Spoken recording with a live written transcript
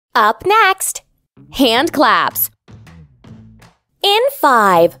Up next, hand claps. In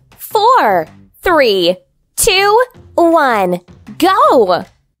 5, 4, 3, 2, 1, go!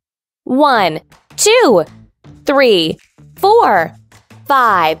 1, 2, 3, 4,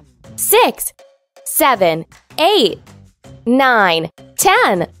 5, 6, 7, 8, 9,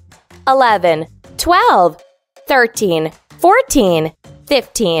 10, 11, 12, 13, 14,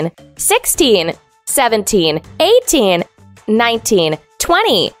 15, 16, 17, 18, 19,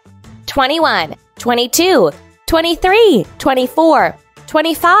 20, 21, 22, 23, 24,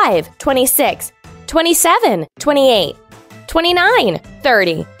 25, 26, 27, 28, 29,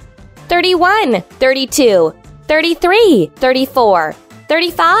 30, 31, 32, 33, 34,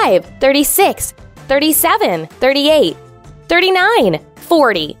 35, 36, 37, 38, 39,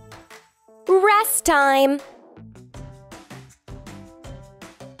 40. Rest time.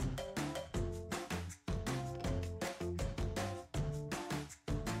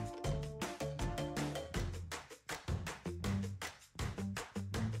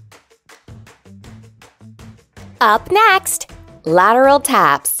 Up next, lateral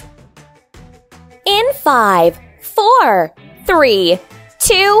taps. In 5, 4, 3,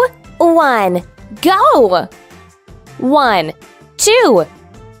 2, 1, go! 1, 2,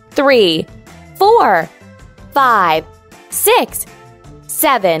 3, 4, 5, 6,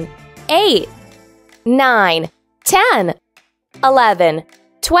 7, 8, 9, 10, 11,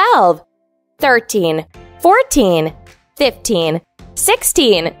 12, 13, 14, 15,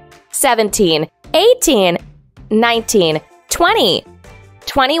 16, 17, 18, 19, 20,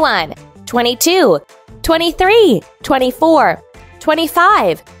 21, 22, 23, 24,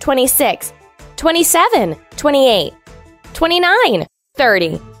 25, 26, 27, 28, 29,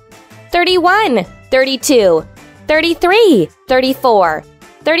 30, 31, 32, 33, 34,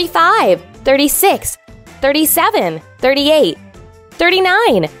 35, 36, 37, 38,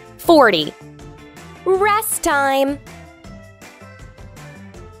 39, 40. Rest time.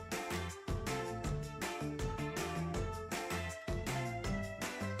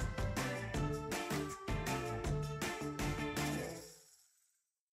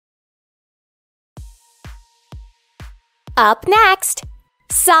 Up next,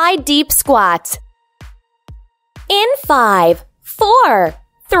 side deep squats. In 5, 4,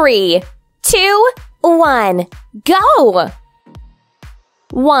 3, 2, 1, go!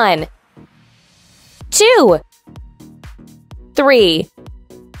 1, 2, 3,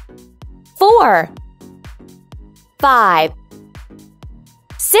 4, 5,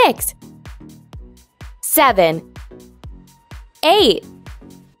 6, 7, 8,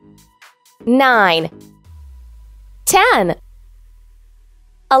 9, 10,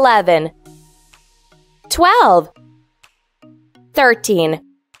 11, 12, 13,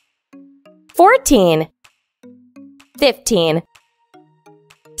 14, 15,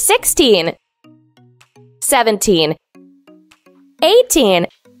 16, 17, 18,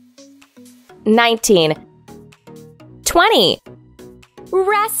 19, 20.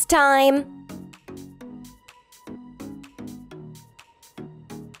 Rest time.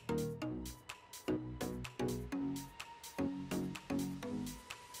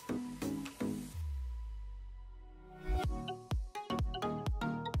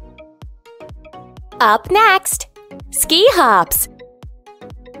 Up next, ski hops.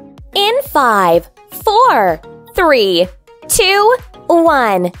 In 5, 4, 3, 2,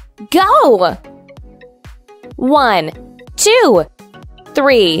 1, go! 1, 2,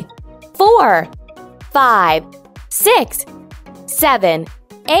 3, 4, 5, 6, 7,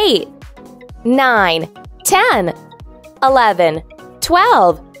 8, 9, 10, 11,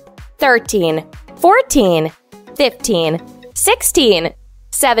 12, 13, 14, 15, 16,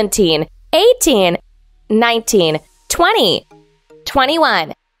 17, 18, 19, 20,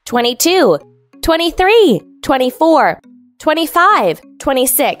 21, 22, 23, 24, 25,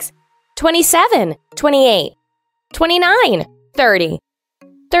 26, 27, 28, 29, 30,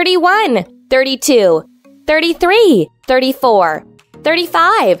 31, 32, 33, 34,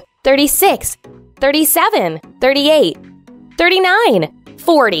 35, 36, 37, 38, 39,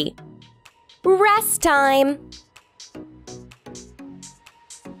 40. Rest time.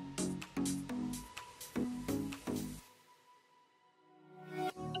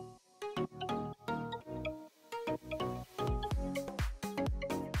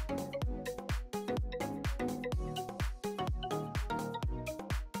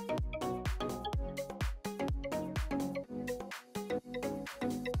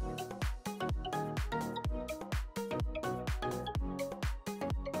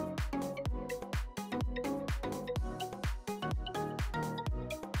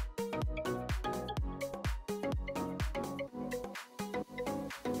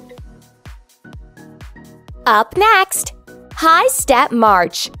 Up next, high step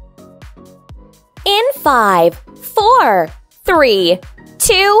march. In 5, 4, 3,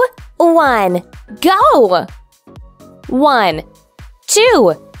 2, 1, go! 1,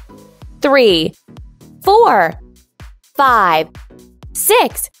 2, 3, 4, 5,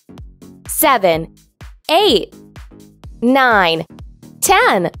 6, 7, 8, 9,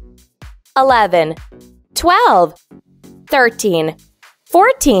 10, 11, 12, 13,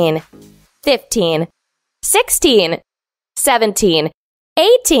 14, 15, 16, 17,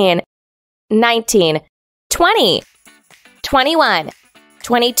 18, 19, 20, 21,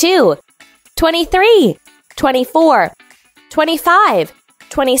 22, 23, 24, 25,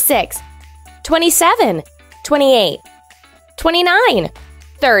 26, 27, 28, 29,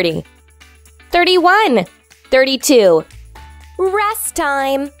 30, 31, 32. Rest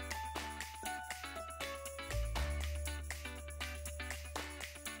time.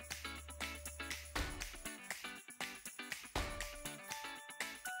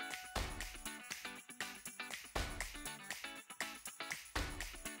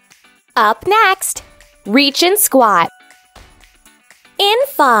 Up next, reach and squat. In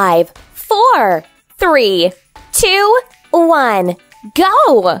 5, 4, 3, 2, 1,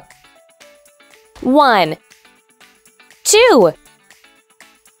 go! 1, 2,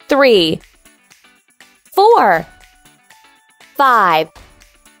 3, 4, 5,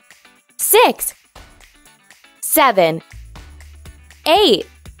 6, 7, 8,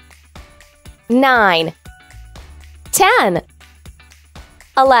 9, 10,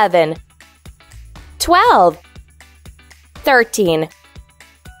 11, 12, 13,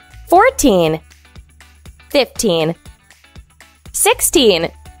 14, 15, 16,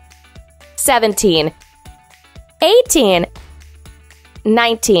 17, 18,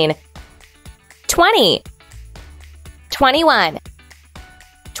 19, 20, 21,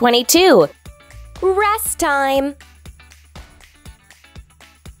 22. Rest time.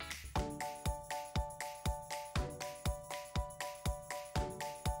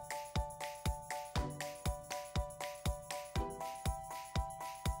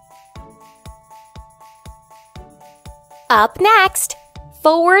 Up next,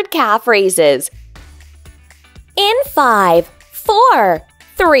 forward calf raises. In 5, 4,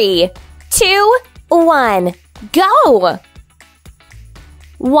 3, 2, 1, go!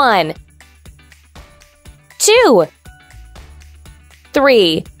 1, 2,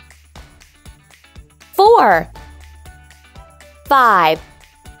 3, 4, 5,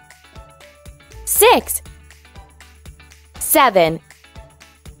 6, 7,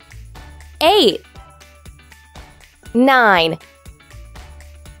 8, 9,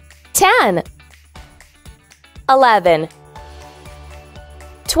 10, 11,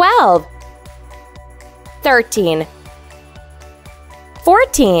 12, 13,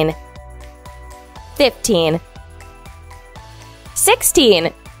 14, 15,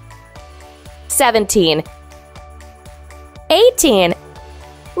 16, 17, 18.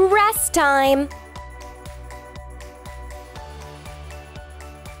 Rest time.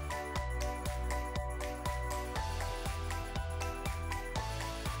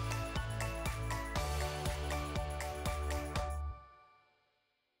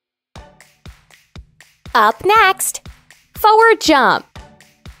 Up next, forward jump.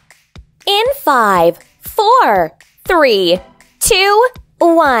 In 5, 4, 3, 2,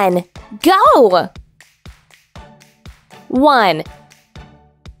 1, go! 1,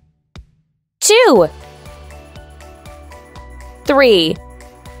 2, 3,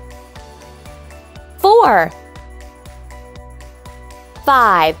 4,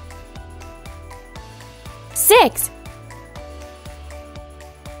 5, 6,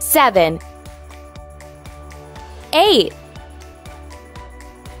 7, 8,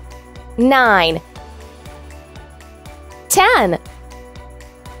 9, 10,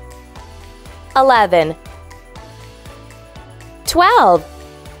 11, 12,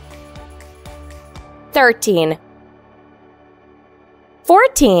 13,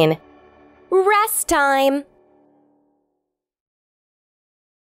 14. Rest time.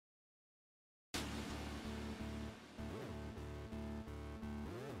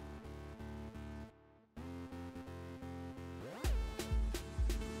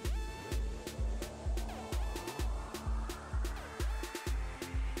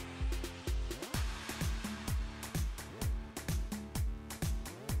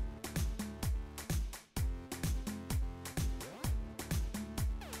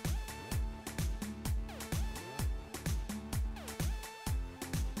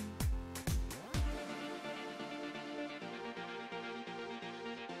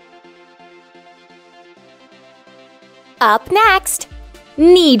 Up next,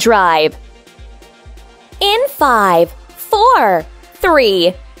 knee drive. In 5, 4,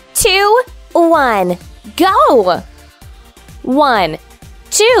 3, 2, 1, go! 1,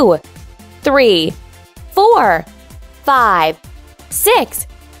 2, 3, 4, 5, 6,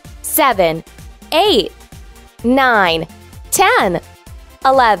 7, 8, 9, 10,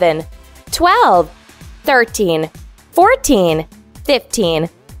 11, 12, 13, 14, 15,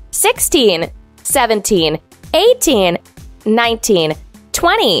 16, 17, 18, 19,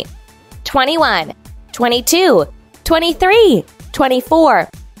 20, 21, 22, 23, 24,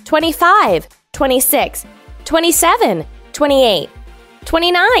 25, 26, 27, 28,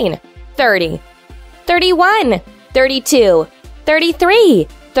 29, 30, 31, 32, 33,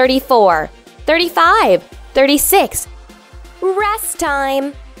 34, 35, 36. Rest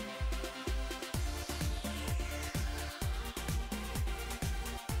time.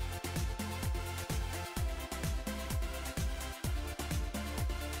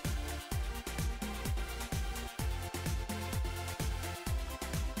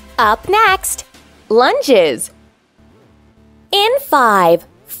 Up next, lunges. In 5,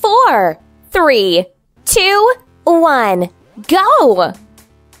 4, 3, 2, 1, go!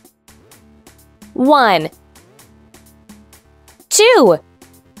 1, 2,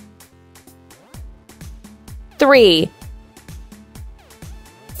 3,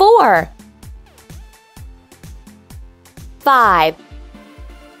 4, 5,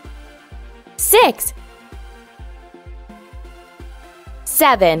 6,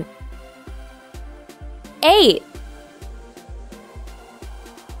 7, 8,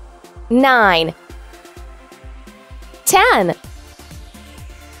 9, 10,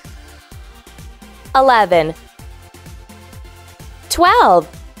 11, 12.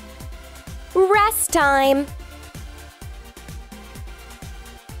 Rest time.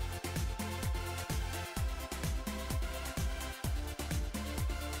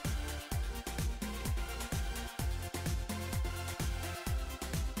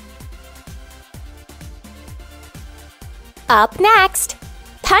 Up next,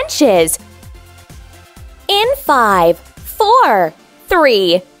 punches. In 5, 4,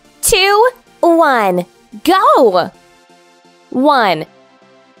 3, 2, 1, go! 1,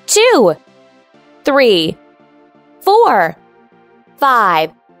 2, 3, 4,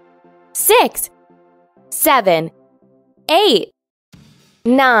 5, 6, 7, 8,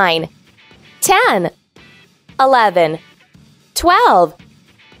 9, 10, 11, 12,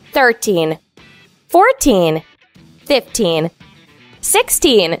 13, 14, 15,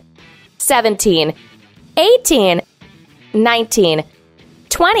 16, 17, 18, 19,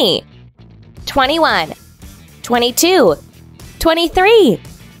 20, 21, 22, 23,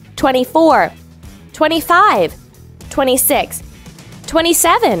 24, 25, 26,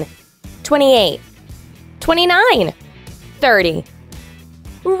 27, 28, 29, 30.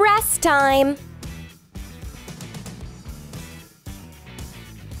 Rest time.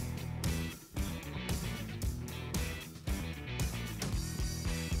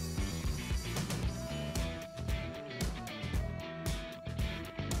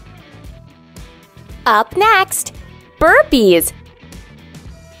 Up next, burpees.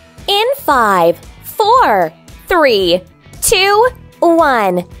 In 5, 4, 3, 2,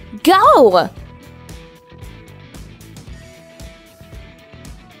 1, go!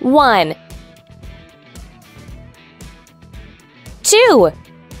 1, 2,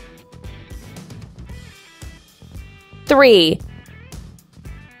 3,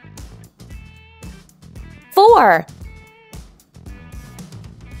 4,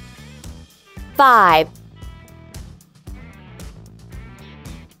 5,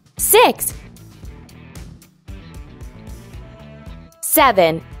 6,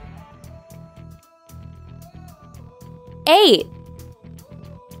 7, 8.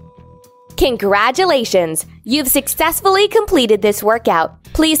 Congratulations! You've successfully completed this workout.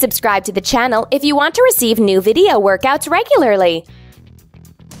 Please subscribe to the channel if you want to receive new video workouts regularly.